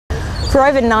For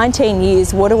over 19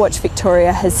 years, Waterwatch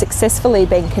Victoria has successfully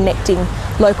been connecting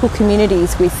local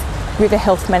communities with river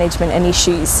health management and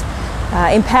issues,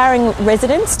 empowering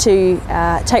residents to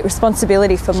take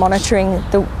responsibility for monitoring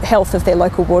the health of their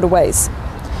local waterways.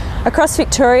 Across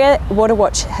Victoria,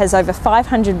 Waterwatch has over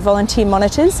 500 volunteer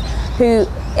monitors who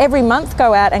every month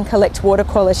go out and collect water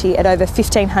quality at over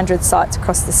 1,500 sites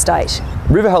across the state.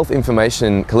 River health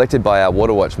information collected by our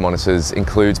Waterwatch monitors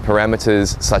includes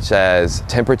parameters such as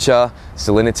temperature,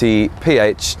 salinity,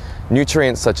 pH,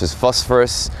 nutrients such as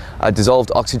phosphorus,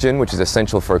 dissolved oxygen, which is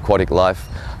essential for aquatic life,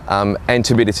 and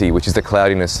turbidity, which is the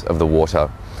cloudiness of the water.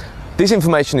 This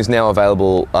information is now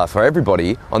available for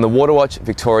everybody on the Waterwatch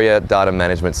Victoria data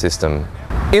management system.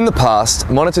 In the past,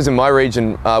 monitors in my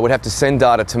region would have to send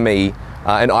data to me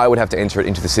and I would have to enter it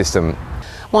into the system.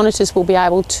 Monitors will be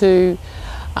able to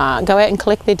go out and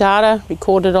collect their data,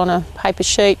 record it on a paper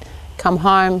sheet, come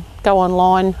home, go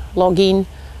online, log in,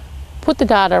 put the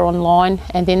data online,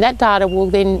 and then that data will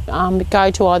then go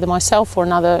to either myself or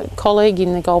another colleague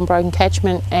in the Golden Broken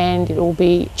catchment, and it will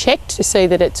be checked to see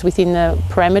that it's within the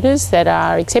parameters that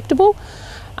are acceptable.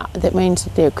 That means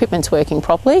that the equipment's working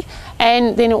properly,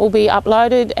 and then it will be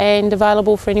uploaded and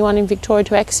available for anyone in Victoria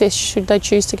to access should they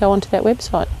choose to go onto that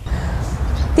website.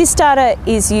 This data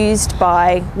is used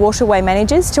by waterway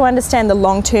managers to understand the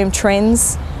long-term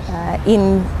trends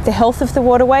in the health of the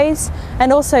waterways,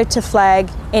 and also to flag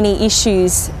any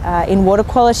issues in water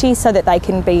quality so that they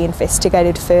can be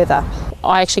investigated further.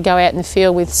 I actually go out in the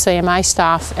field with CMA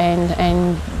staff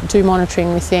and do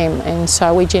monitoring with them, and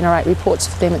so we generate reports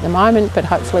for them at the moment, but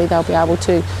hopefully they'll be able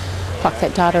to pluck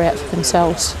that data out for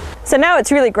themselves. So now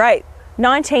it's really great.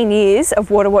 19 years of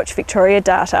Waterwatch Victoria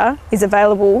data is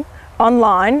available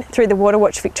online through the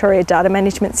Waterwatch Victoria data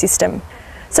management system.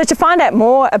 So to find out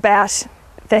more about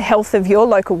the health of your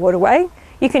local waterway,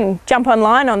 you can jump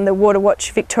online on the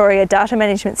Waterwatch Victoria data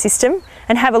management system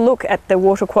and have a look at the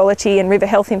water quality and river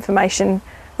health information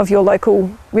of your local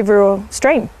river or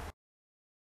stream.